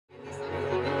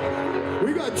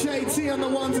got JT on the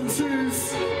ones and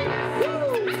twos.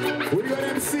 We got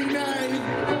MC Name.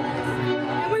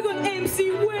 And we got MC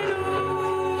Winner.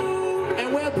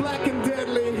 And we're black and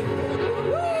deadly.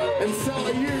 And so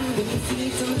are you. When you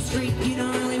see us on the street, you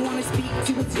don't really want to speak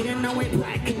to us. You don't know we're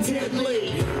black and deadly.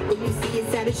 When you see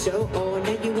us at a show, oh,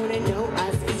 now you want to know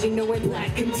us, cause you know we're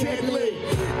black and deadly.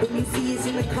 When you see us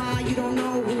in the car, you don't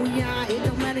know who we are. It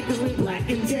don't matter cause we're black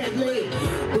and deadly.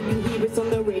 When you hear us on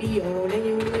the radio, now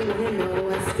you really want to know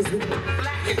us, cause we're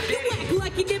black and deadly. You act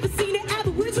like you never seen an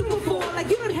aboriginal before. Like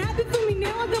you don't have it for me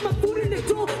now, I got my foot in the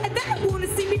door. And they don't want to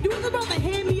see me do it, they'd rather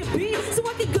hand me a beat. So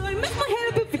I can go and mess my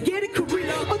head up and forget a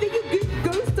career. Or then you get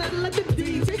ghost started like the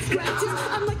DJ scratches.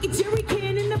 I'm like a jerry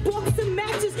can in a box of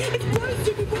matches. It's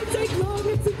bullshit, it won't take long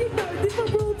until you know this. My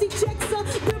royalty checks are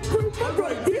the proof I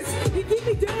wrote this. You give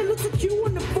me dirt, looks like you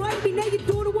wanna fight me. Now your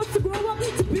daughter wants to grow up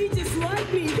to be just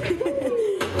like me.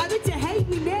 I bet you hate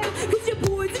me now, cause your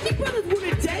boys and your brothers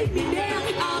wouldn't date me now.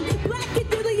 I'm black and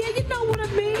deadly, yeah, you know what I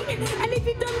mean. And if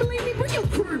you don't believe me, bring your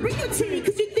crew, bring your team,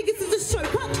 cause you think this is a show.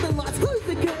 Cut the lights, close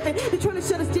the curtain. They're trying to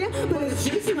shut us down, but it's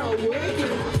just not working.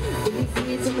 When you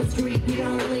see us on the street, you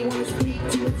don't really want to speak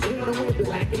to us. You know we're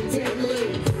black and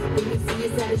deadly. When you see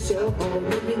us at a show, oh,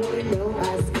 then you want to know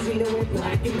us, cause you know we're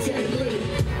black and deadly.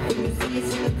 When you see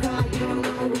us in the car, you don't know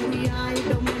who we are. It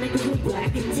don't matter cause we're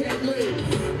black and deadly.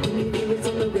 When you hear us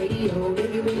on the radio,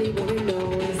 then you really want to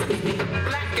know us, cause we're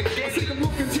black and deadly. I see them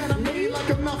looking down at me like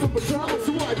I'm nothing but trouble.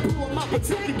 So I pull them up and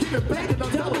take it, give it back and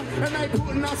I'm double. And they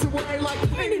putting us away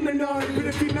like any minority. But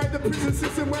if you know the prison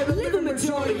system where the living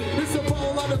majority, it's a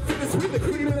whole lot of fittest with the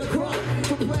cream of the crop.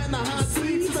 For planting the hard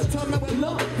seeds, the time that we're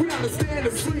low, we understand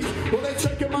the street. Well, they're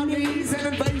checking my knees and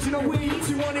invasion of weeds.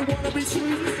 You only want to be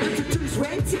sweet, introduce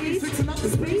rentees, fixing up the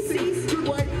species. Good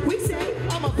way, we say,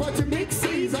 I'm a bunch of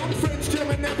mixies. I'm French,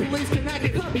 German, Nepalese,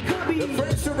 Canadian. Cubby. The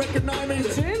French don't recognize me.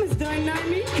 The Germans don't know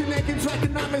me. Canadians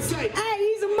recognize me, say, Hey,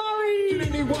 he's a Murray. can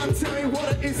anyone tell me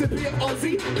what it is to be an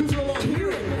Aussie? Cause all I'm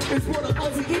hearing is what an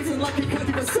Aussie isn't. Like a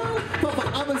country for some, but for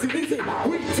others it isn't.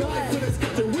 We die for this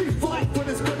country, we fight for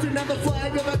this country. Now the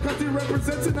flag of our country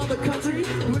represents another country.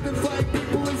 Living flag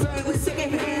people is only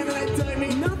second hand and they don't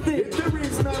need nothing. If there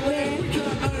is no land, we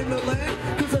can't own the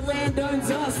land. Cause the land owns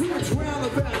us, we are drowned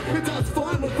about. It does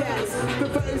fine with us. The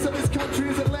values of this country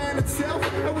is the land itself,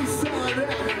 and we sell it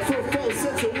out for a false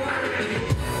sense of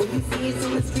worth. When you see us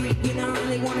on the street, you don't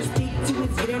really want to speak to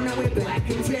us. You don't know we're black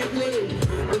and deadly.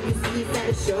 When you see us at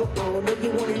a show, oh, then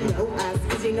you want to know us,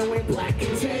 cause you know we're black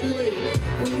and deadly.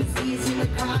 When you see us in the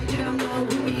car, you don't know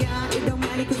who we are. It don't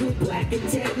matter cause we're black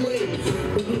and deadly.